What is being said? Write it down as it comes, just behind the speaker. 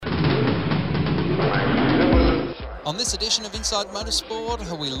On this edition of Inside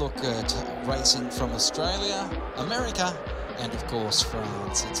Motorsport, we look at racing from Australia, America, and of course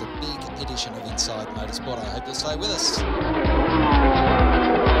France. It's a big edition of Inside Motorsport. I hope you'll stay with us.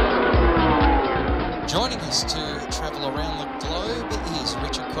 Joining us to travel around the globe is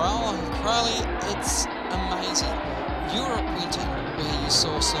Richard Crowell. And Crowley, it's amazing. Europe winter, where you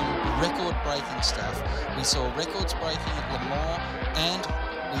saw some record-breaking stuff. We saw records breaking at Le Mans, and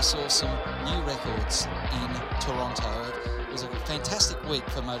we saw some new records in Toronto. It was a fantastic week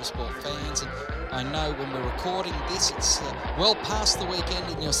for motorsport fans, and I know when we're recording this, it's well past the weekend,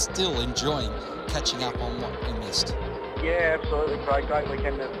 and you're still enjoying catching up on what you missed. Yeah, absolutely, Craig. Great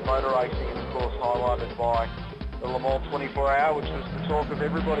weekend of motor racing, and of course highlighted by the Le Mans 24 Hour, which was the talk of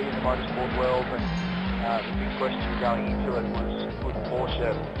everybody in the motorsport world. And the big question going into it was, could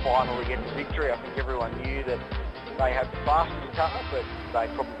Porsche finally get the victory? I think everyone knew that they had the fastest car, but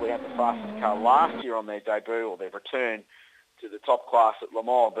they probably had the fastest car last year on their debut or their return to the top class at Le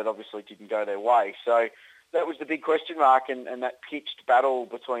Mans, but obviously didn't go their way. So that was the big question mark, and that pitched battle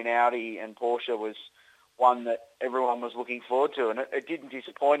between Audi and Porsche was one that everyone was looking forward to, and it didn't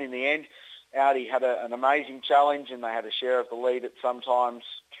disappoint in the end. Audi had an amazing challenge, and they had a share of the lead at some times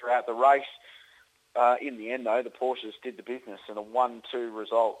throughout the race. In the end, though, the Porsches did the business, and a 1-2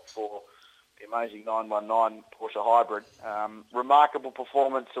 result for the amazing 919 Porsche Hybrid. Remarkable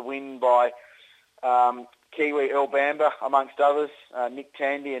performance, a win by Kiwi Earl Bamber, amongst others, Nick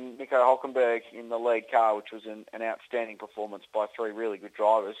Tandy and Nico Hulkenberg in the lead car, which was an outstanding performance by three really good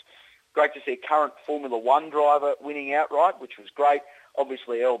drivers. Great to see a current Formula One driver winning outright, which was great.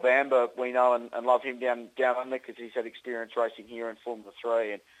 Obviously, Earl Bamber, we know and love him down under because he's had experience racing here in Formula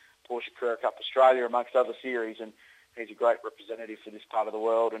 3 and Porsche Carrera Cup Australia, amongst other series, and he's a great representative for this part of the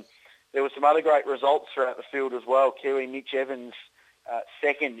world. And there were some other great results throughout the field as well. Kiwi Mitch Evans,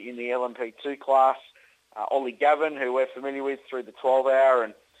 second in the LMP2 class. Ollie Gavin, who we're familiar with through the 12-hour,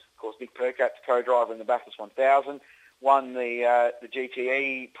 and of course Nick Percat's co-driver in the Bathurst 1000, won the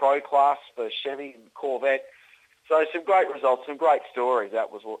GTE Pro class for Chevy and Corvette. So some great results, some great stories out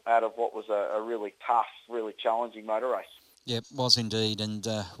of what was a really tough, really challenging motor race. Yep, was indeed, and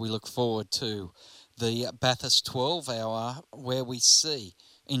we look forward to the Bathurst 12-hour, where we see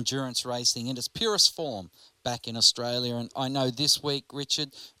endurance racing in its purest form back in Australia. And I know this week, Richard,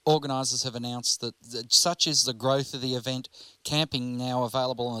 organisers have announced that such is the growth of the event, camping now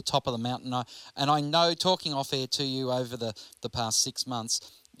available on the top of the mountain. And I know, talking off air to you over the past 6 months,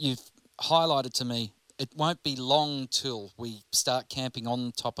 you've highlighted to me it won't be long till we start camping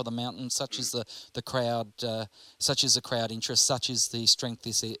on top of the mountain, such as the crowd, such as the crowd interest, such as the strength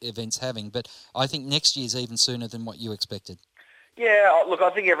this event's having. But I think next year's even sooner than what you expected. Yeah, look, I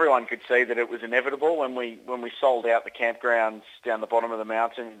think everyone could see that it was inevitable when we sold out the campgrounds down the bottom of the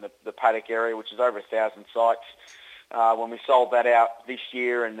mountain in the paddock area, which is over 1,000 sites. When we sold that out this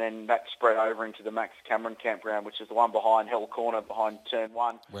year, and then that spread over into the Max Cameron campground, which is the one behind Hell Corner, behind Turn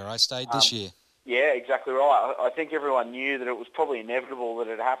 1. Where I stayed this year. Yeah, exactly right. I think everyone knew that it was probably inevitable that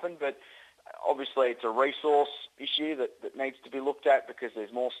it happened, but obviously it's a resource issue that needs to be looked at because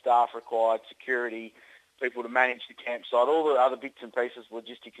there's more staff required, security, people to manage the campsite, all the other bits and pieces,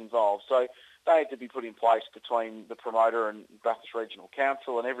 logistics involved. So they had to be put in place between the promoter and Bathurst Regional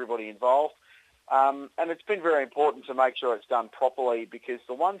Council and everybody involved. And it's been very important to make sure it's done properly, because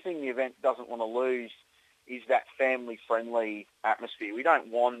the one thing the event doesn't want to lose is that family-friendly atmosphere. We don't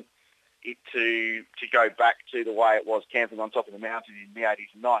want it to go back to the way it was camping on top of the mountain in the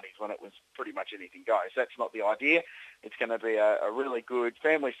 80s and 90s when it was pretty much anything goes. That's not the idea. It's going to be a really good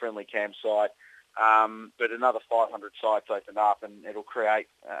family-friendly campsite, but another 500 sites open up, and it'll create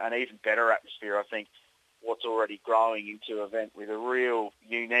an even better atmosphere, I think, what's already growing into an event with a real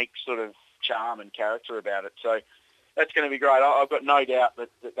unique sort of charm and character about it. So that's going to be great. I've got no doubt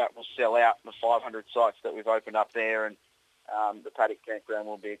that will sell out the 500 sites that we've opened up there, and the paddock campground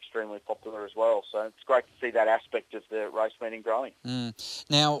will be extremely popular as well. So it's great to see that aspect of the race meeting growing.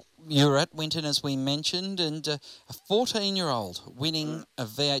 Now, you're at Winton, as we mentioned, and a 14-year-old winning a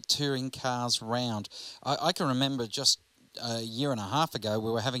V8 Touring Cars round. I can remember just a year and a half ago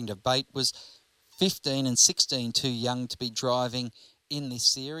we were having a debate, was 15 and 16 too young to be driving in this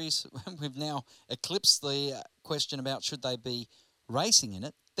series? We've now eclipsed the question about should they be racing in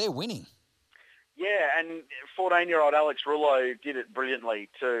it. They're winning. Yeah, and 14-year-old Alex Rullo did it brilliantly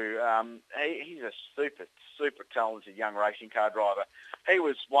too. He's a super talented young racing car driver. He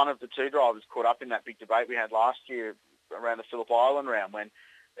was one of the two drivers caught up in that big debate we had last year around the Phillip Island round, when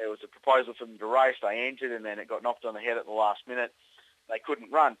there was a proposal for them to race. They entered, and then it got knocked on the head at the last minute. They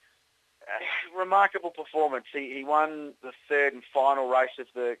couldn't run. Remarkable performance. He won the third and final race of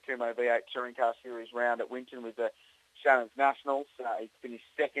the Kumho V8 Touring Car Series round at Winton with the Shannon's Nationals. He finished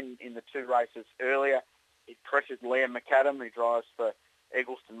second in the two races earlier. He pressured Liam McAdam, who drives for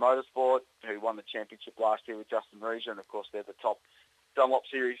Eggleston Motorsport, who won the championship last year with Justin Regia, and of course they're the top Dunlop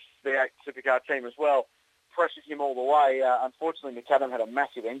Series V8 Supercar team as well. Pressured him all the way. Unfortunately, McAdam had a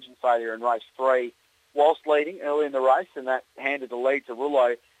massive engine failure in race 3 whilst leading early in the race, and that handed the lead to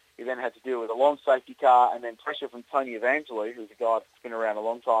Rouleau. He then had to deal with a long safety car and then pressure from Tony Evangeli, who's a guy that's been around a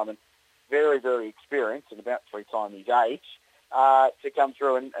long time and very, very experienced and about 3 times his age, to come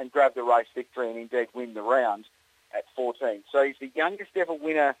through and grab the race victory and indeed win the round at 14. So he's the youngest ever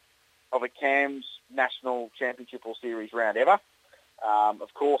winner of a CAMS National Championship or Series round ever.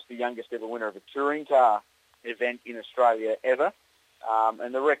 Of course, the youngest ever winner of a touring car event in Australia ever.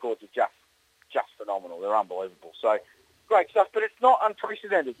 And the records are just phenomenal. They're unbelievable. So great stuff, but it's not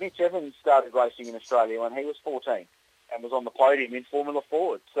unprecedented. Mitch Evans started racing in Australia when he was 14 and was on the podium in Formula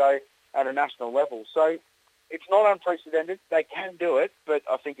Ford, so at a national level. So it's not unprecedented. They can do it, but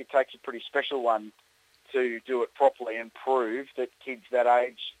I think it takes a pretty special one to do it properly and prove that kids that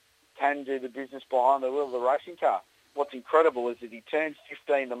age can do the business behind the wheel of the racing car. What's incredible is that he turns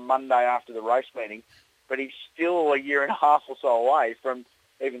 15 the Monday after the race meeting, but he's still a year and a half or so away from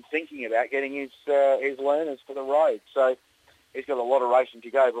even thinking about getting his learners for the road. So he's got a lot of racing to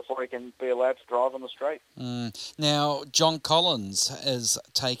go before he can be allowed to drive on the straight. Now, John Collins has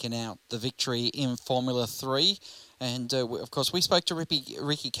taken out the victory in Formula 3. And, of course, we spoke to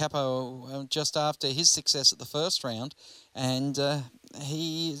Ricky Capo just after his success at the first round. And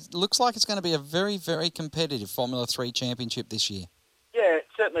he looks like it's going to be a very, very competitive Formula 3 championship this year. Yeah,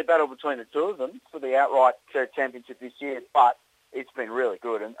 it's certainly a battle between the two of them for the outright championship this year. But it's been really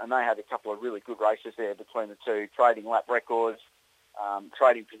good, and they had a couple of really good races there between the two, trading lap records,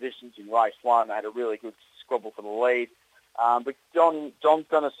 trading positions in race 1. They had a really good squabble for the lead. But John's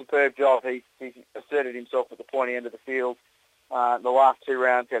done a superb job. He's asserted himself at the pointy end of the field. The last 2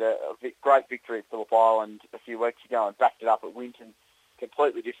 rounds, he had a great victory at Phillip Island a few weeks ago and backed it up at Winton.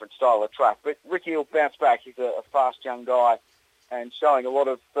 Completely different style of track. But Ricky will bounce back. He's a fast young guy and showing a lot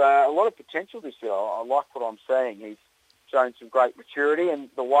of potential this year. I like what I'm seeing. He's showing some great maturity, and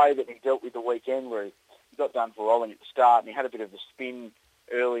the way that he dealt with the weekend where he got done for rolling at the start and he had a bit of a spin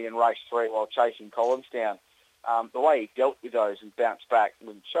early in race 3 while chasing Collins down. The way he dealt with those and bounced back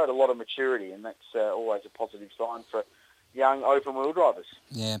and showed a lot of maturity, and that's always a positive sign for young open-wheel drivers.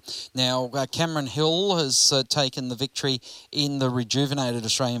 Yeah. Now, Cameron Hill has taken the victory in the rejuvenated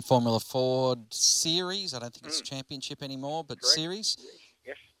Australian Formula Ford Series. I don't think it's a championship anymore, but Correct. Series.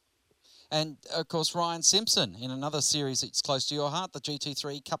 Yes. And, of course, Ryan Simpson in another series that's close to your heart, the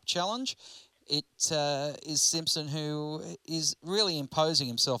GT3 Cup Challenge. It is Simpson who is really imposing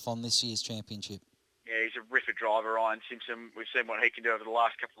himself on this year's championship. Yeah, he's a ripper driver, Ryan Simpson. We've seen what he can do over the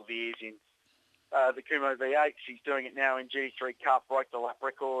last couple of years in the Kumho V8. He's doing it now in GT3 Cup, broke the lap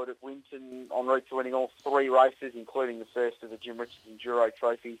record at Winton en route to winning all 3 races, including the first of the Jim Richards Enduro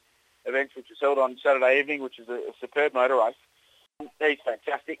Trophy events, which was held on Saturday evening, which is a superb motor race. He's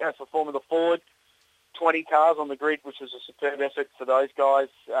fantastic. As for Formula Ford, 20 cars on the grid, which was a superb effort for those guys.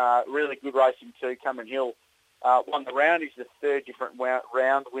 Really good racing too. Cameron Hill won the round. He's the 3rd different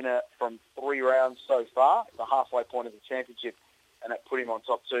round winner from 3 rounds so far, the halfway point of the championship, and that put him on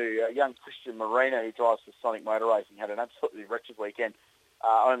top too. Young Christian Marina, who drives for Sonic Motor Racing, had an absolutely wretched weekend.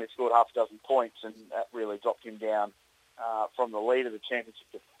 Only scored half a dozen points, and that really dropped him down from the lead of the championship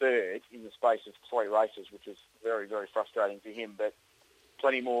to 3rd in the space of 3 races, which was very, very frustrating for him. But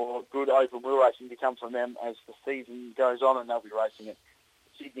plenty more good open-wheel racing to come from them as the season goes on, and they'll be racing at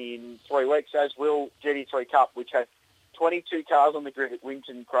Sydney in 3 weeks, as will GT3 Cup, which had 22 cars on the grid at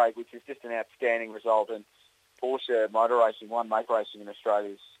Winton, Craig, which is just an outstanding result. And Porsche Motor Racing, One Make Racing in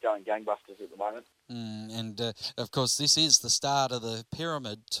Australia, is going gangbusters at the moment. And, of course, this is the start of the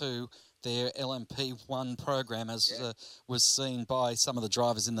pyramid to their LMP1 program, as was seen by some of the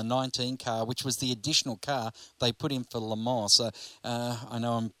drivers in the 19 car, which was the additional car they put in for Le Mans. So I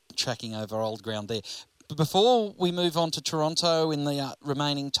know I'm tracking over old ground there. But before we move on to Toronto in the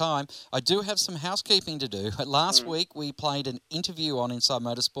remaining time, I do have some housekeeping to do. Last week we played an interview on Inside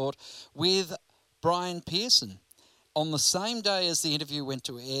Motorsport with Brian Pearson. On the same day as the interview went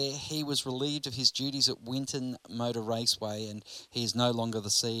to air, he was relieved of his duties at Winton Motor Raceway, and he is no longer the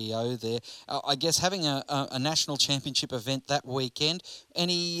CEO there. I guess having a national championship event that weekend,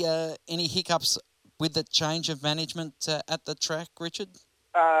 any hiccups with the change of management at the track, Richard?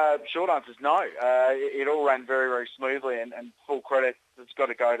 Short answer is no. It all ran very, very smoothly, and full credit has got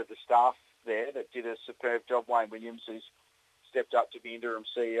to go to the staff there that did a superb job. Wayne Williams, who's stepped up to be interim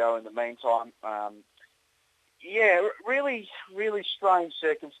CEO in the meantime. Really, really strange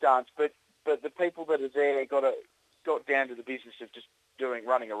circumstance, but the people that are there got got down to the business of just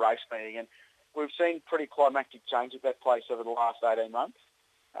running a race meeting. And we've seen pretty climactic change at that place over the last 18 months.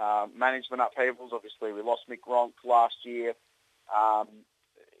 Management upheavals, obviously we lost Mick Ronk last year.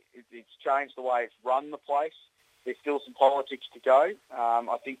 It's changed the way it's run the place. There's still some politics to go.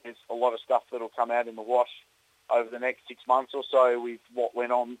 I think there's a lot of stuff that will come out in the wash over the next 6 months or so with what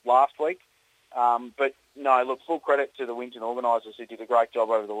went on last week. But no, look, full credit to the Winton organisers who did a great job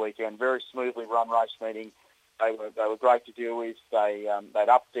over the weekend. Very smoothly run race meeting. They were great to deal with. They'd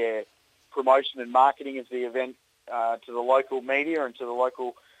upped their promotion and marketing of the event to the local media and to the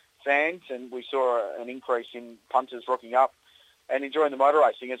local fans, and we saw an increase in punters rocking up and enjoying the motor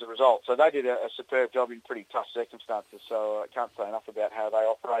racing as a result. So they did a superb job in pretty tough circumstances. So I can't say enough about how they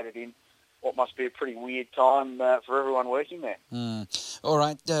operated in what must be a pretty weird time for everyone working there. All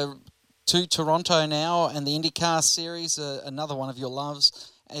right, to Toronto now and the IndyCar Series, another one of your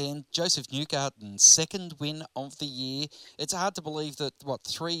loves. And Joseph Newgarden, second win of the year. It's hard to believe that,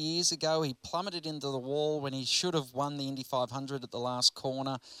 3 years ago he plummeted into the wall when he should have won the Indy 500 at the last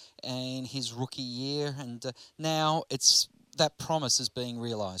corner in his rookie year. And now that promise is being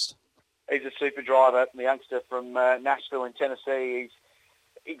realised. He's a super driver, the youngster from Nashville in Tennessee.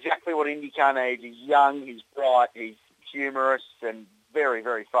 He's exactly what IndyCar needs. He's young, he's bright, he's humorous and very,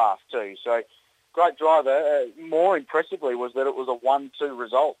 very fast too. So great driver. More impressively was that it was a 1-2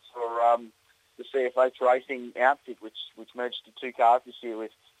 result for the CFH Racing outfit, which merged to 2 cars this year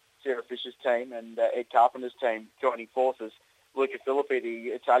with Sarah Fisher's team and Ed Carpenter's team joining forces. Luca Filippi, the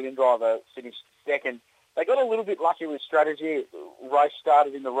Italian driver, finished second. They got a little bit lucky with strategy. The race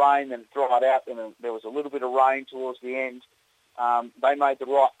started in the rain, then it dried out, and there was a little bit of rain towards the end. They made the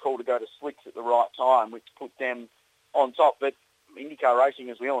right call to go to slicks at the right time, which put them on top. But IndyCar racing,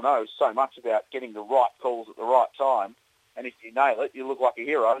 as we all know, is so much about getting the right calls at the right time. And if you nail it, you look like a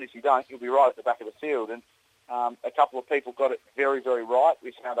hero. And if you don't, you'll be right at the back of the field. And a couple of people got it very, very right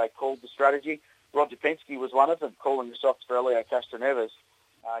with how they called the strategy. Roger Penske was one of them, calling the shots for Elio Castroneves.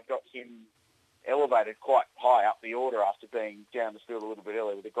 Got him elevated quite high up the order after being down the field a little bit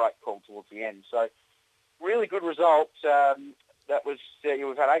earlier with a great call towards the end. So really good result.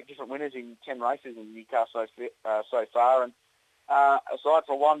 We've had 8 different winners in 10 races in Newcastle so far. And aside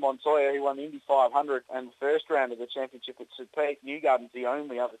from Juan Montoya, who won the Indy 500 and the first round of the championship at St. Pete, Newgarden's the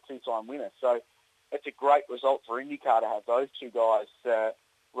only other 2-time winner. So it's a great result for IndyCar to have those 2 guys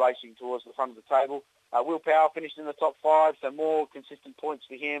racing towards the front of the table. Will Power finished in the top 5, so more consistent points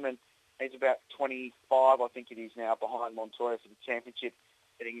for him, and he's about 25, I think it is now, behind Montoya for the championship,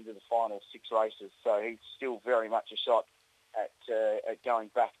 heading into the final 6 races. So he's still very much a shot at going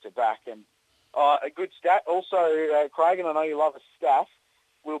back-to-back. And a good stat also, Craig, and I know you love a stat,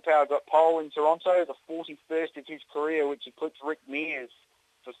 Will Power got pole in Toronto, the 41st of his career, which eclipsed Rick Mears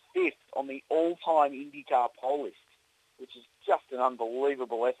for 5th on the all-time IndyCar pole list, which is just an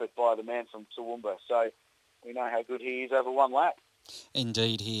unbelievable effort by the man from Toowoomba. So we know how good he is over one lap.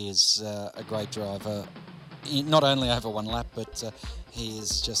 Indeed, he is a great driver. Not only over one lap, but he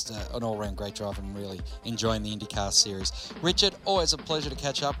is just an all-round great driver and really enjoying the IndyCar Series. Richard, always a pleasure to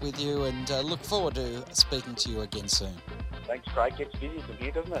catch up with you, and look forward to speaking to you again soon. Thanks, Craig. Gets busy from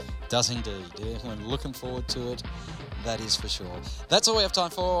here, doesn't it? Does indeed. Yeah, we're looking forward to it. That is for sure. That's all we have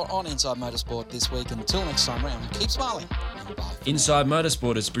time for on Inside Motorsport this week. Until next time round, keep smiling and bye. Inside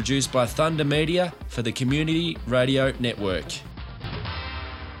Motorsport is produced by Thunder Media for the Community Radio Network.